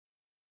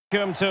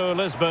Welcome to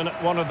Lisbon,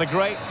 one of the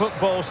great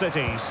football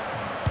cities.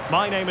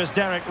 My name is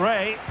Derek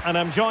Ray, and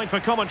I'm joined for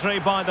commentary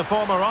by the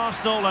former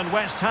Arsenal and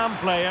West Ham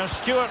player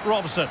Stuart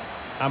Robson.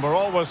 And we're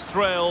always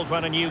thrilled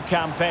when a new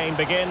campaign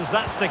begins.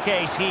 That's the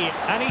case here.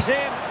 And he's in.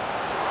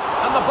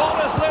 And the ball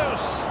is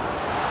loose.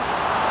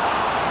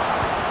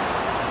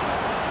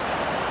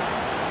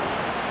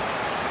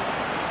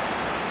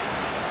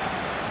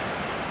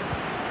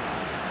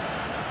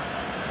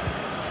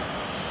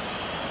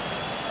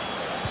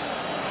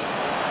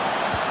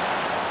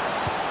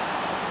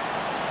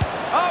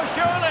 Oh,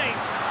 surely!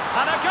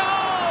 And a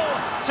goal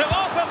to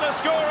open the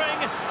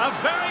scoring. A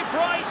very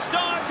bright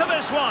start to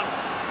this one.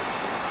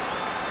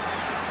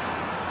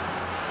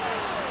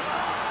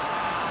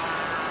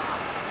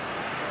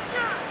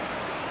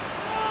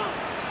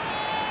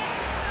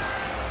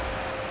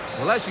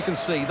 Well, as you can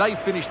see, they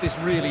finished this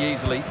really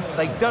easily.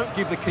 They don't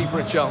give the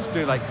keeper a chance,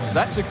 do they?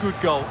 That's a good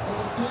goal.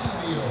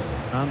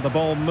 And the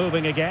ball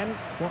moving again.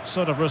 What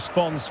sort of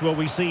response will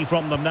we see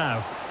from them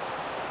now?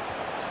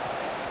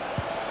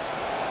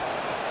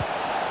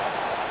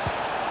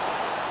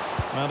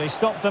 Well, he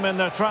stopped them in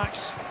their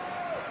tracks.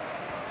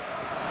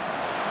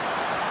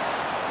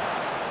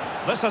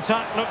 This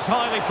attack looks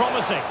highly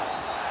promising.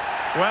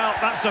 Well,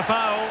 that's a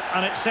foul,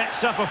 and it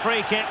sets up a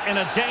free kick in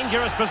a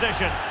dangerous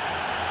position.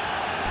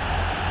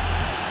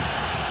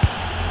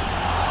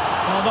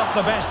 Well, not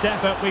the best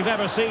effort we've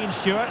ever seen,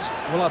 Stuart.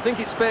 Well, I think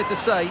it's fair to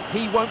say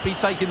he won't be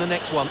taking the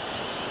next one.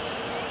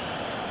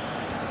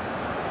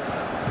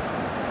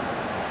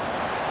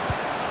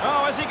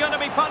 Oh, is he going to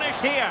be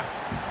punished here?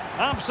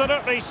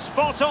 Absolutely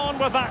spot on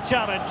with that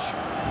challenge.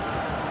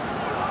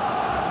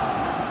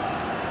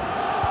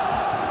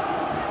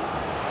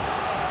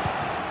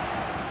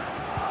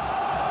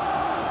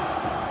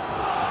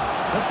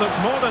 This looks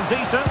more than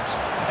decent.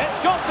 It's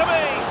got to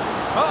be.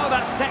 Oh,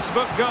 that's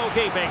textbook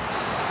goalkeeping.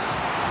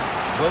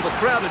 Well, the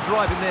crowd are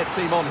driving their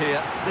team on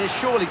here. They're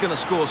surely going to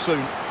score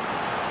soon.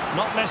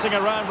 Not messing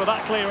around with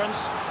that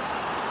clearance.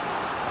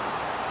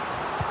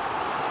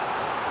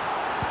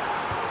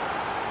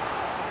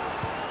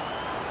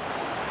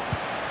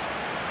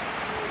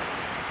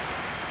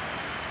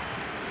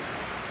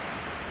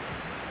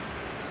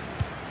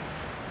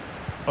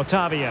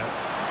 Otavio.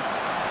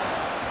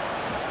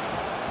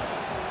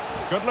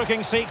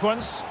 Good-looking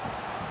sequence.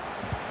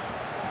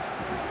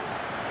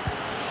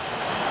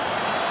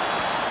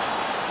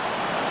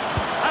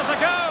 Has a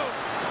go.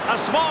 A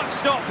smart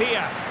stop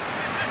here.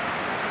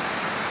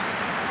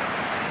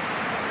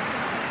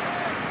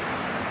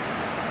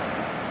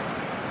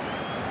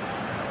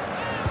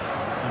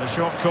 And a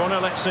short corner,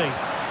 let's see.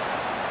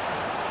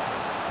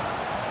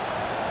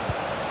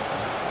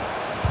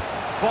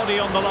 Body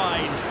on the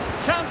line.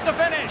 Chance to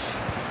finish.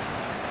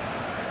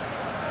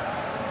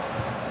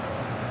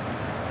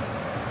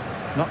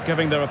 Not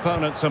giving their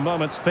opponents a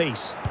moment's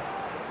peace.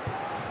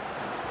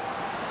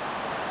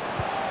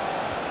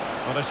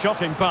 What a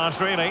shocking pass,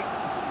 really.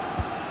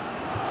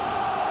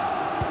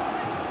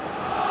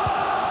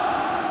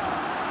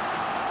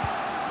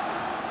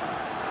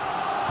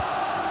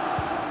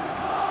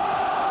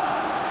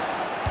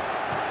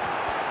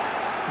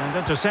 And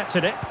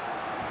intercepted it.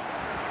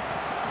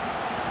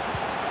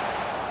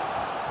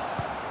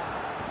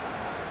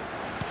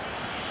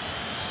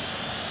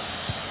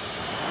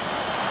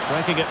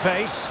 Breaking at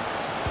pace.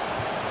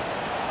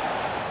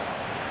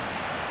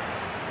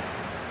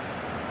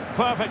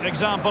 Perfect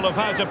example of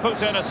how to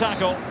put in a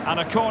tackle, and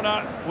a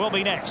corner will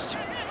be next.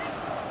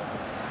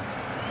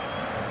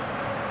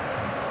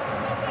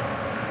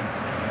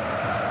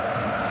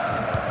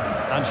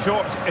 And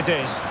short it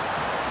is.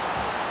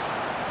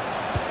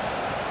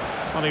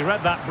 Well, he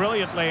read that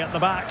brilliantly at the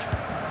back.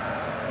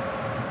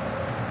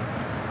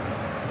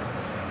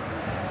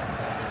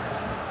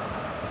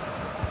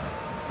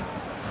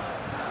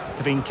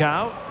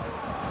 Trincao.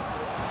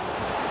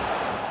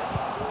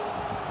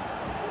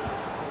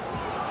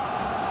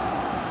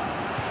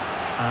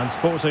 And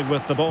Sporting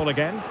with the ball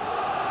again.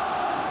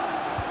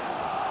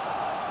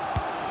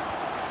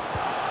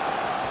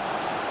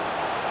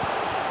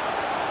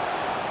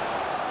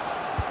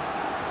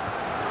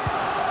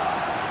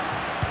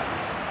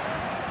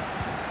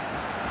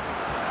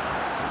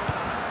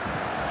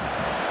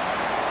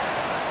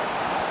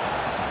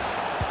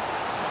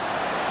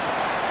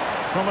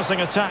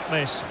 Promising attack,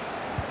 this.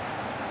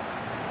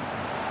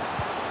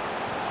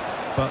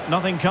 But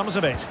nothing comes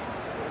of it.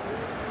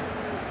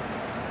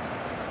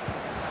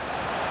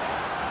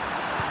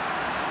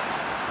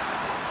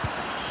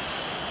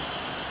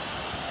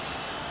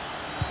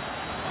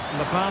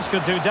 The pass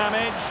could do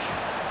damage.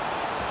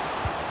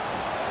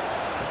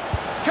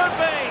 Could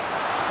be.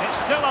 It's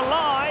still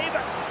alive.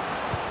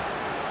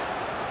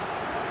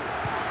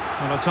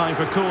 Not a time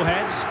for cool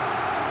heads.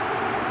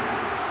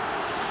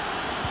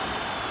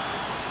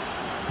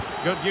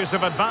 Good use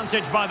of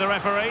advantage by the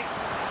referee.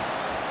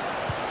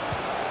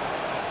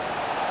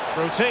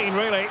 Routine,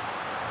 really.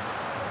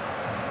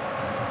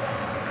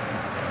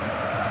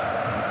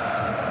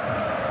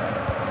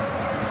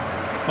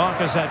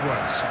 Marcus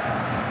Edwards.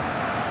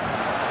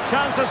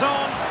 Chances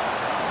on.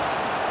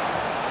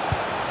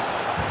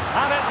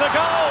 And it's a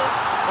goal!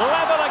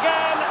 Level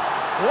again!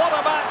 What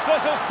a match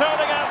this is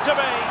turning out to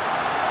be!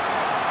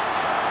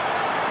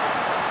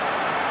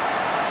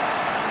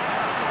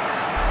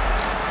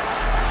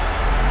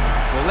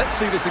 Well, let's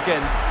see this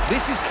again.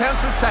 This is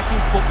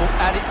counter-attacking football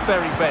at its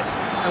very best.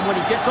 And when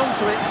he gets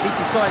onto it, he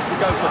decides to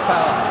go for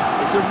power.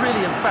 It's a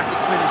really emphatic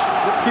finish,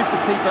 which gives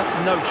the keeper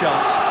no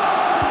chance.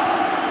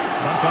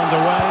 Back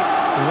underway,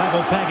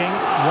 level pegging,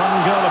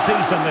 1 goal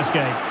apiece in this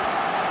game.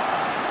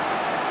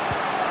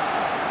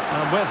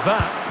 And with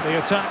that,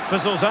 the attack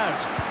fizzles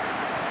out.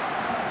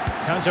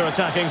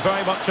 Counter-attacking,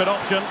 very much an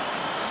option.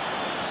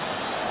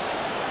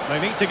 They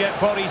need to get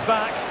bodies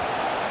back.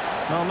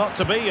 Well, not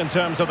to be in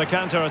terms of the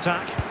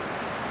counter-attack.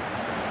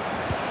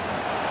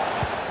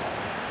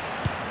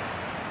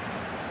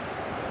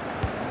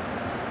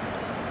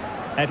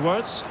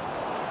 Edwards.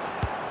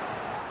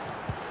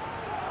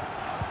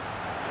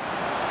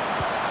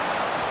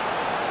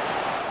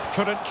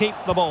 Couldn't keep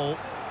the ball.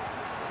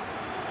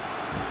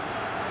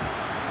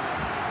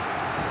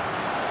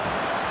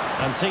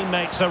 And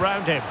teammates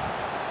around him.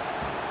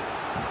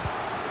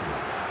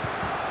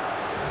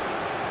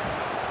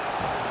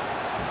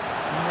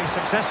 And he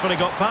successfully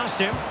got past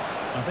him.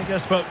 I think I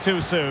spoke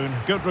too soon.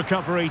 Good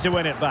recovery to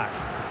win it back.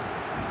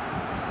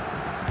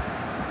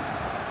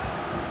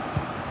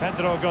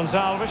 Pedro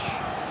Gonçalves.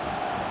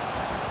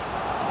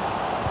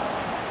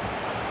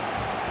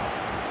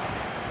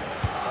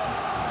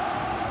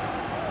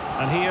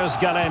 And here's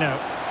Galeno.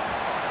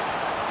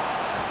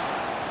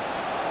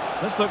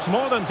 This looks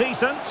more than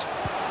decent.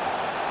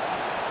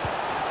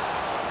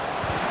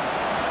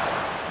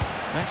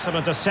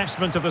 Excellent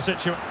assessment of the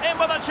situation. In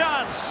with a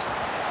chance.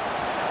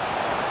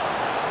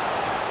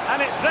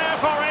 And it's there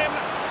for him.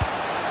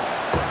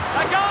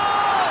 A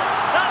goal!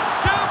 That's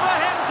 2 for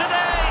him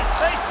today.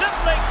 They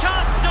simply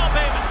can't stop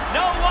him.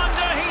 No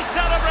wonder he's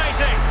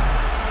celebrating.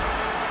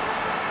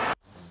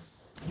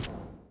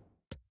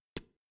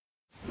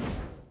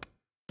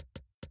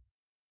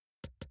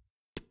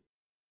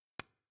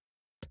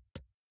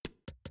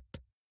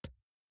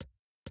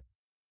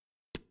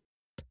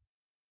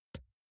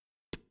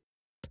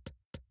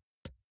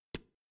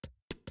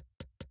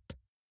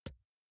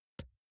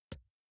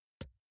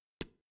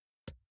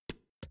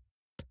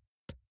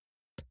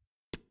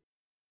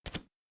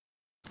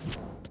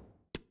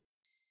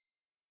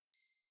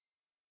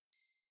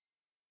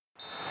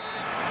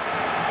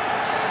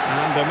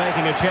 And they're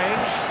making a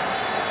change.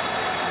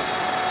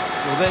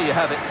 Well, there you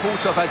have it.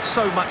 Porto have had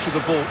so much of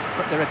the ball,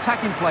 but their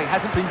attacking play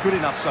hasn't been good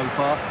enough so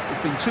far.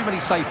 There's been too many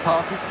safe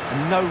passes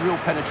and no real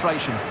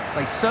penetration.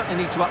 They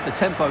certainly need to up the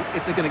tempo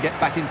if they're going to get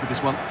back into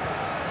this one.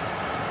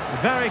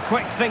 Very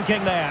quick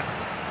thinking there.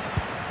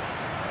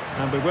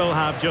 And we will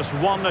have just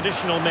 1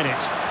 additional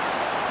minute.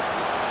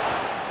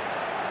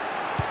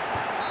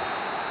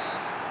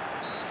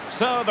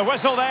 So the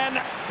whistle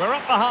then. We're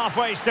up the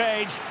halfway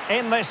stage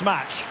in this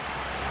match.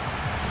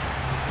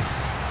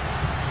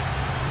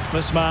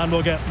 This man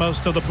will get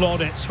most of the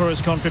plaudits for his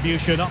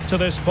contribution up to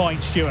this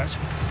point, Stuart.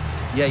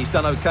 Yeah, he's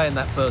done okay in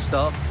that first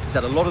half. He's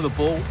had a lot of the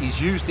ball,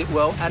 he's used it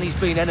well, and he's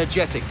been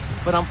energetic.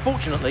 But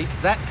unfortunately,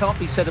 that can't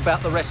be said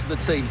about the rest of the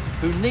team,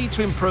 who need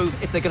to improve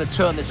if they're going to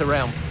turn this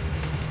around.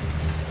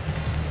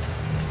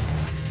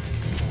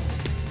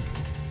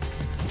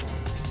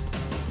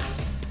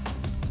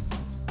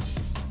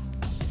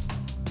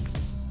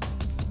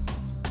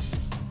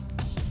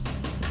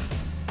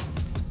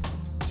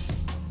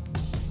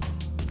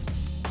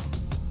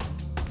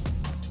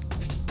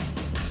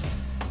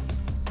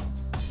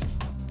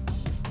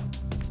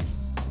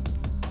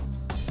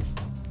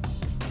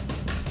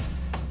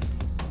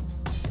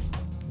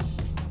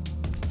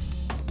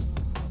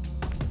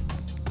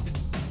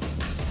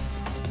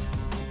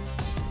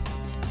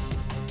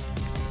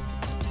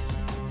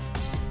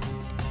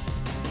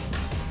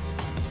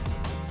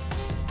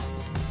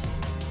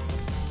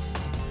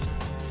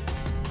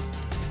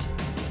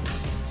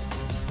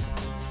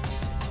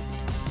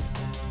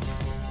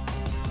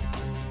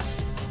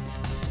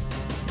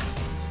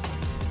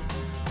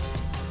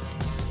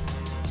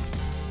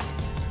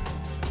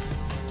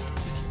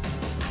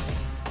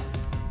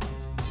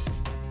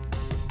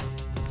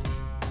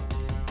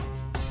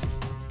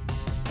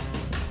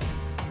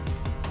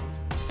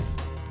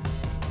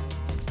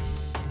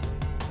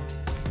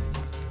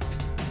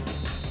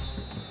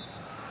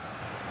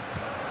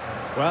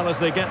 Well, as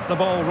they get the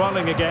ball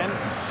rolling again,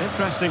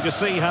 interesting to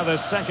see how the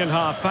second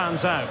half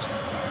pans out.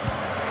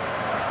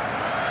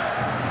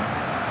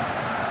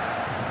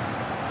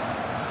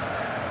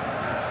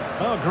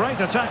 Oh, great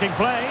attacking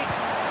play.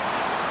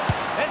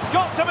 It's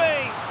got to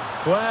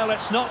be. Well,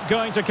 it's not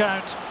going to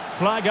count.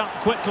 Flag up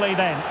quickly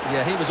then.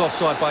 Yeah, he was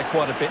offside by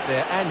quite a bit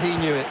there, and he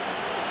knew it.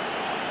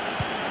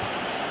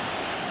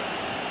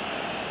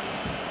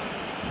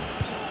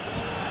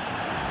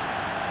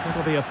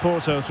 It'll be a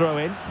Porto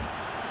throw-in.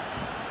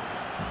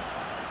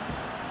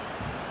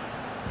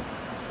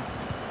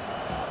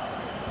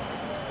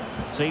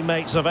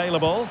 Teammates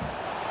available.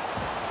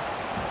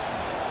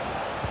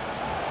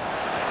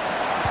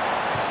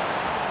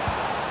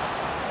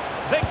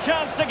 Big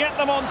chance to get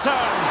them on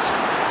terms.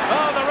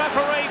 Oh, the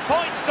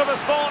to the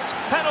spot,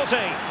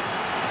 penalty.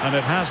 And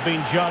it has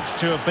been judged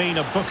to have been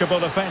a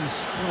bookable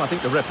offence. Well, I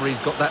think the referee's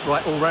got that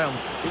right all round.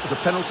 It was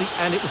a penalty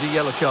and it was a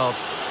yellow card.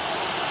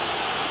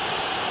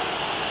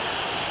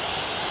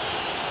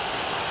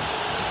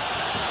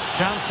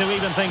 Chance to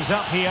even things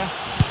up here.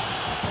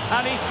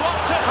 And he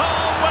slots it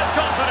home with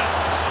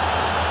confidence.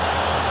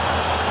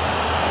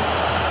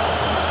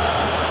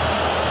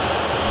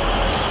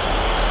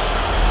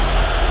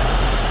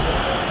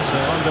 So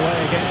underway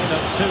again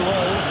at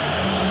 2-2.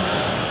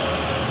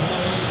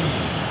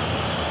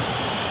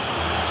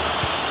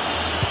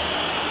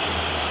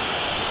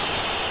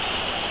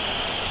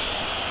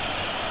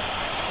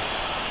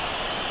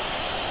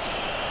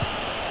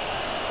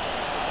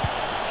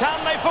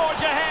 Can they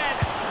forge ahead?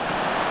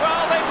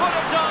 Well, they would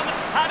have done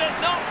had it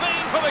not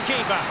been for the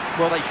keeper.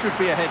 Well, they should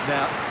be ahead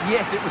now.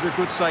 Yes, it was a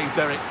good save,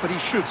 Derek, but he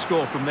should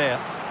score from there.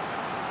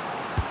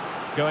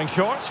 Going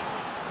short.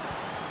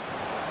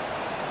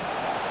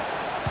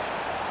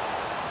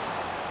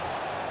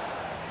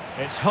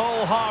 It's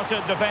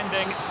wholehearted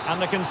defending,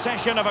 and the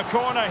concession of a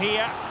corner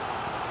here.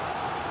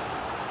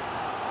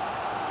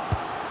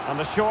 And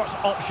the short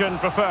option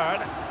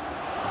preferred.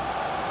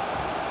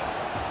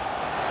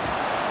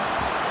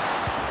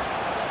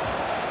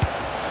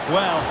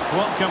 Well,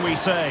 what can we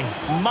say?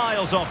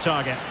 Miles off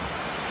target.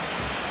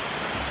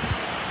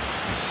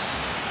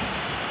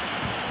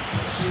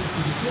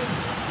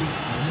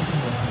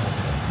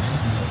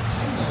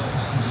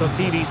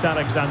 Sotiris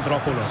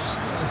Alexandropoulos.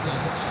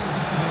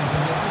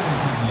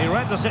 He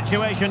read the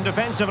situation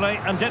defensively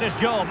and did his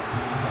job.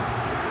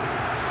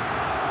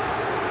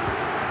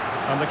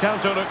 And the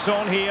counter looks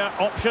on here.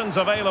 Options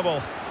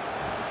available.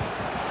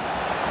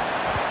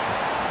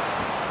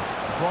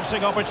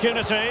 Crossing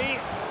opportunity.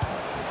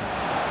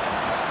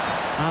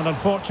 And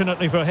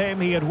unfortunately for him,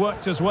 he had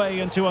worked his way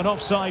into an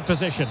offside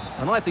position.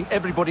 And I think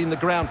everybody in the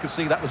ground could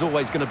see that was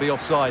always going to be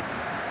offside.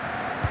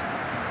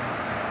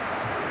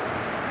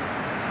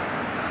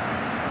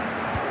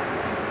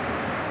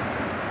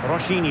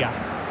 Roshinha.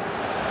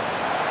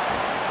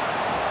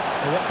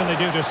 Well, what can they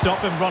do to stop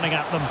him running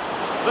at them?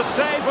 The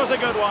save was a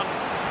good one.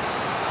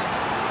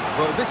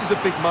 Well, this is a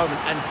big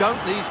moment, and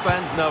don't these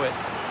fans know it?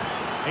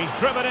 He's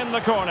driven in the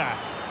corner.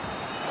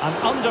 And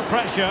under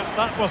pressure,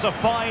 that was a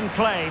fine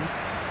claim.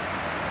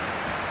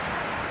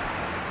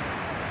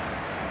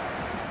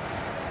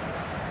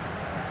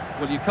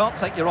 Well, you can't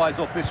take your eyes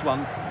off this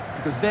one,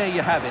 because there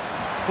you have it.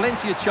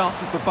 Plenty of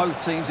chances for both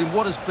teams in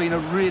what has been a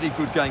really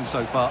good game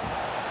so far.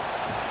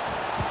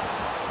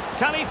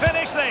 Can he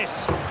finish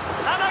this?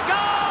 And a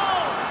goal!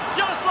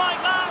 Just like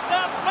that,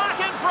 they're back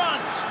in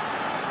front.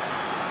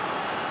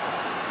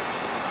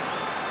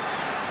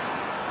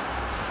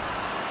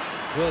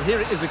 Well, here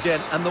it is again,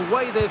 and the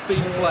way they've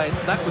been playing,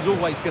 that was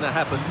always going to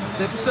happen.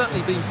 They've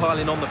certainly been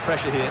piling on the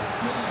pressure here.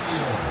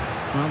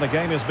 Well, the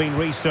game has been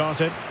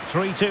restarted.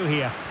 3-2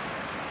 here.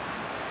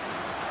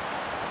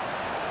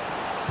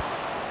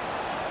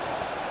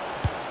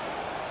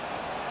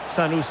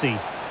 Sanusi.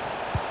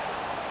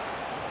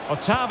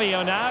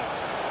 Otavio now.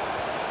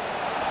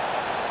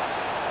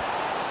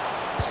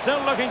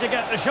 Still looking to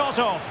get the shot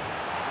off.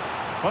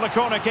 Well, a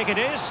corner kick it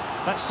is.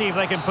 Let's see if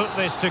they can put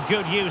this to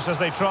good use as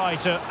they try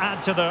to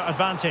add to their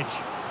advantage.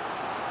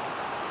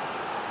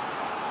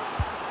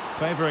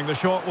 Favouring the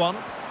short one.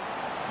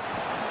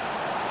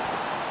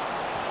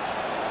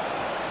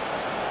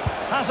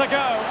 Has a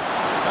go.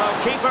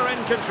 Oh, keeper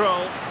in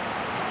control.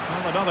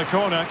 Well, another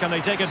corner. Can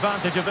they take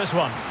advantage of this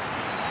one?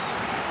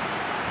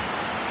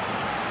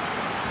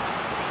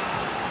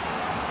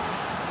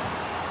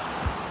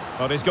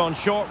 But he's gone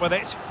short with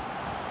it.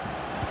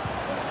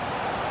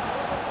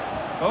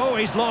 Oh,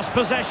 he's lost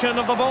possession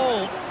of the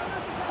ball.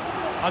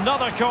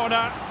 Another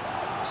corner.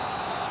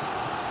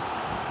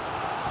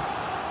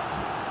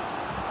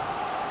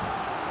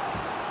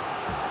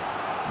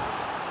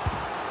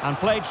 And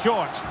played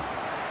short.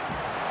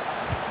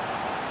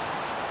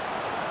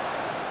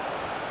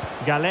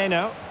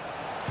 Galeno.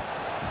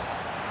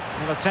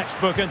 And a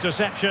textbook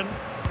interception.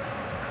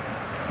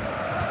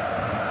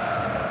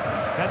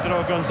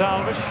 Pedro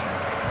Gonçalves.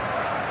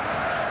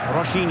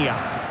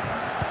 Roshinha.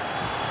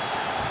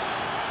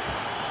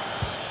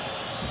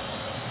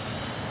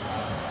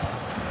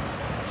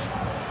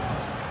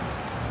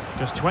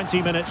 Just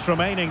 20 minutes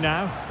remaining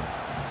now.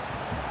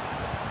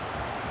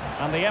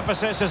 And the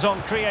emphasis is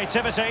on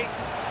creativity,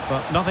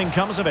 but nothing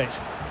comes of it.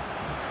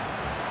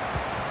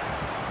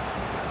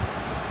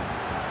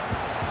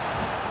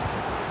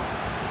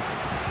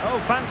 Oh,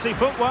 fancy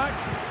footwork.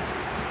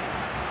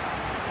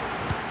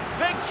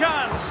 Big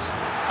chance.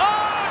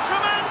 Oh,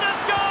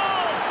 tremendous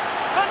goal!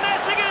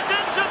 Finessing it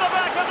into the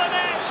back of the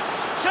net.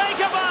 Take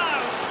a bow.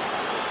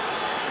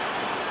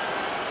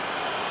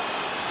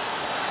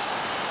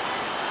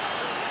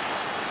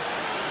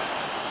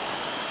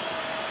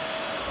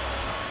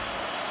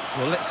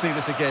 Well, let's see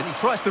this again. He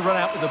tries to run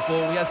out with the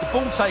ball. He has the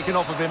ball taken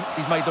off of him.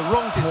 He's made the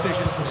wrong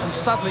decision, and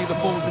suddenly the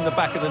ball's in the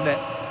back of the net.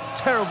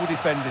 Terrible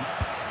defending.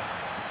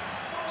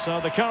 So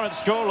the current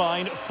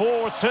scoreline,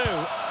 4-2.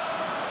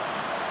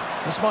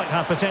 This might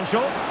have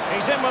potential.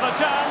 He's in with a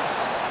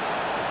chance.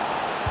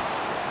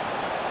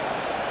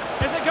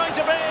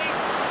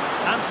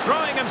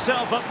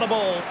 himself at the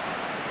ball.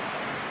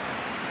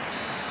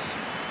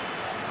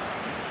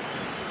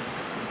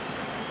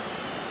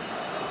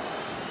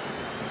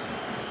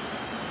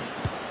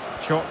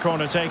 Short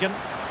corner taken.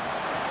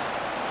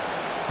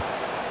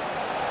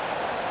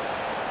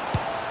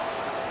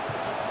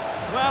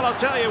 Well, I'll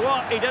tell you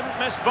what, he didn't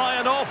miss by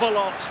an awful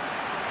lot.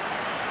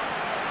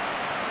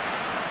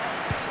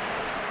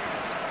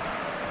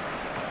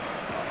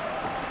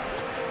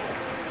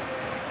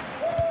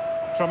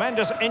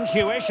 Tremendous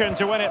intuition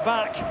to win it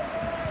back.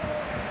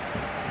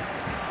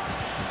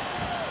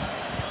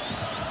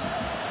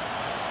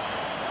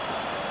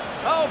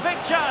 Oh,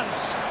 big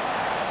chance.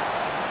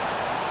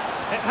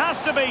 It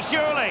has to be,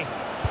 surely.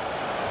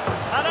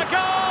 And a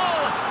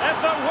goal! If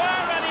there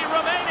were any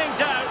remaining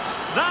doubts,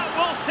 that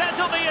will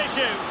settle the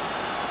issue.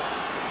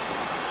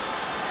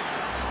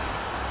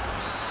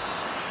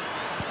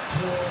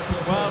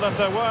 Well, if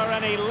there were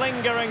any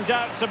lingering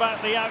doubts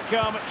about the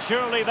outcome,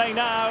 surely they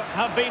now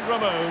have been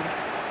removed.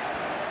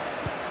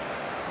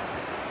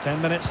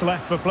 10 minutes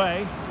left for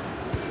play.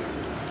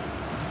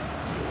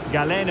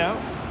 Galeno.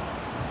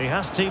 He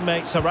has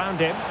teammates around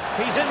him.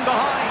 He's in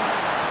behind.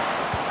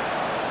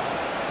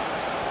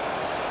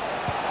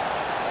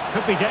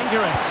 Could be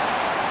dangerous.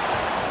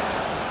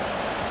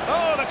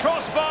 Oh, the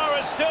crossbar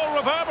is still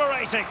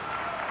reverberating.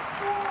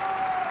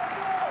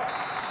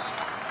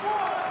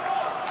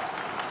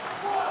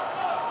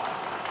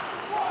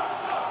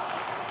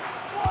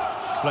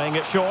 Playing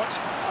it short.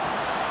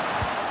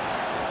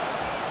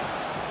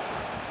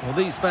 Well,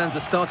 these fans are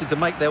starting to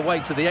make their way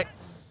to the...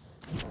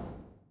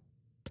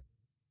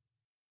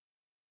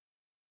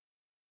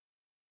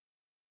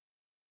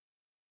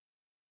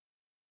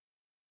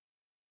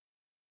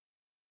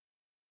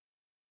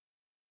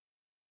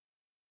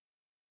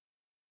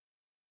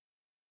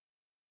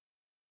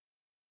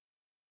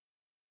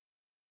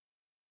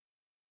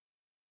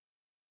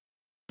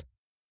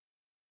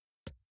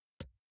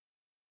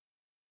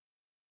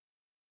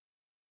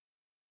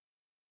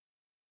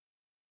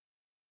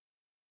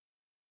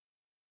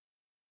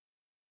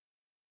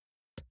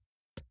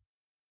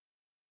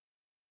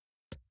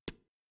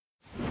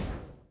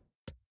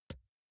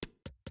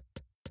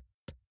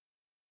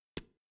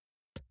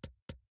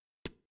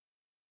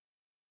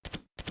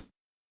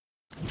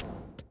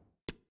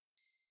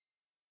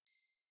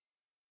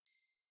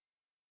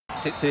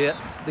 It's here.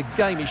 The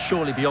game is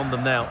surely beyond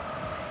them now.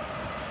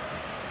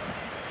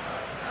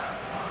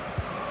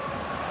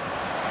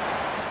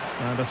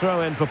 And a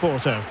throw in for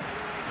Porto.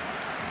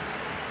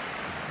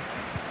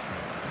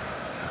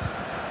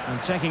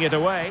 And taking it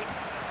away.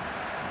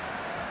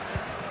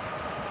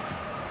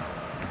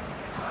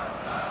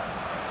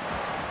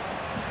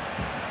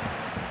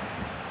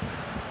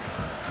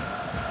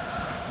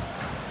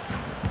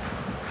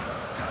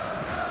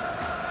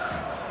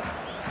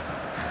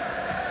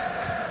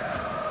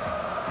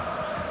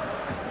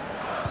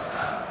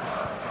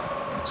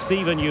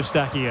 Steven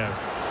Eustachio.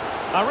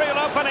 A real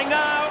opening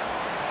now.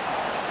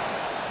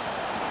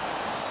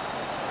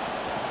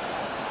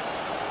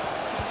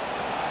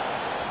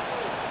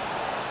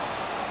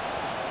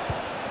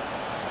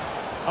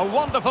 A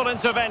wonderful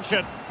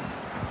intervention.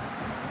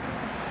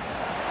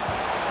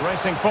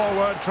 Racing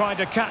forward, trying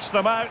to catch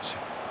them out.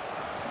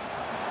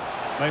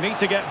 They need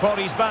to get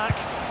bodies back.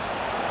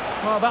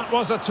 Well, that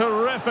was a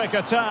terrific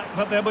attack,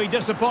 but they'll be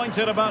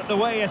disappointed about the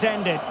way it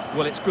ended.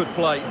 Well, it's good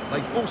play.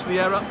 They force the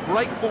error,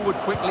 break forward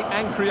quickly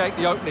and create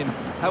the opening.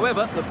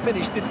 However, the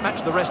finish didn't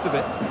match the rest of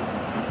it.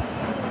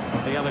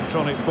 The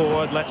electronic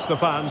board lets the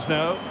fans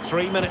know.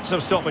 3 minutes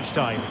of stoppage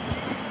time.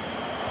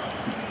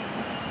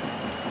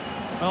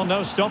 Well,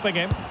 no stopping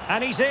him.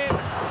 And he's in.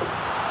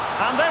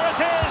 And there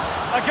it is,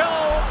 a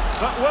goal.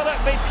 But will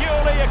it be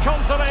purely a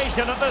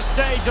consolation at this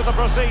stage of the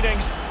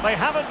proceedings? They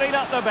haven't been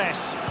at their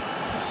best.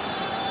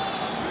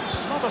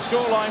 Not a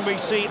scoreline we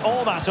see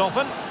all that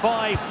often.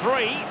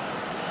 5-3.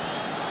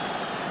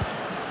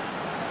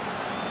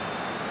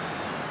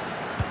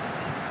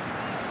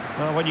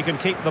 Well, when you can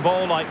keep the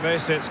ball like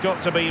this, it's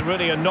got to be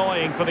really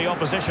annoying for the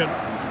opposition.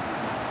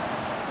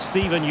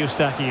 Steven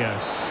Eustachio.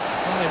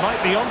 Well, they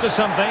might be onto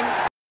something.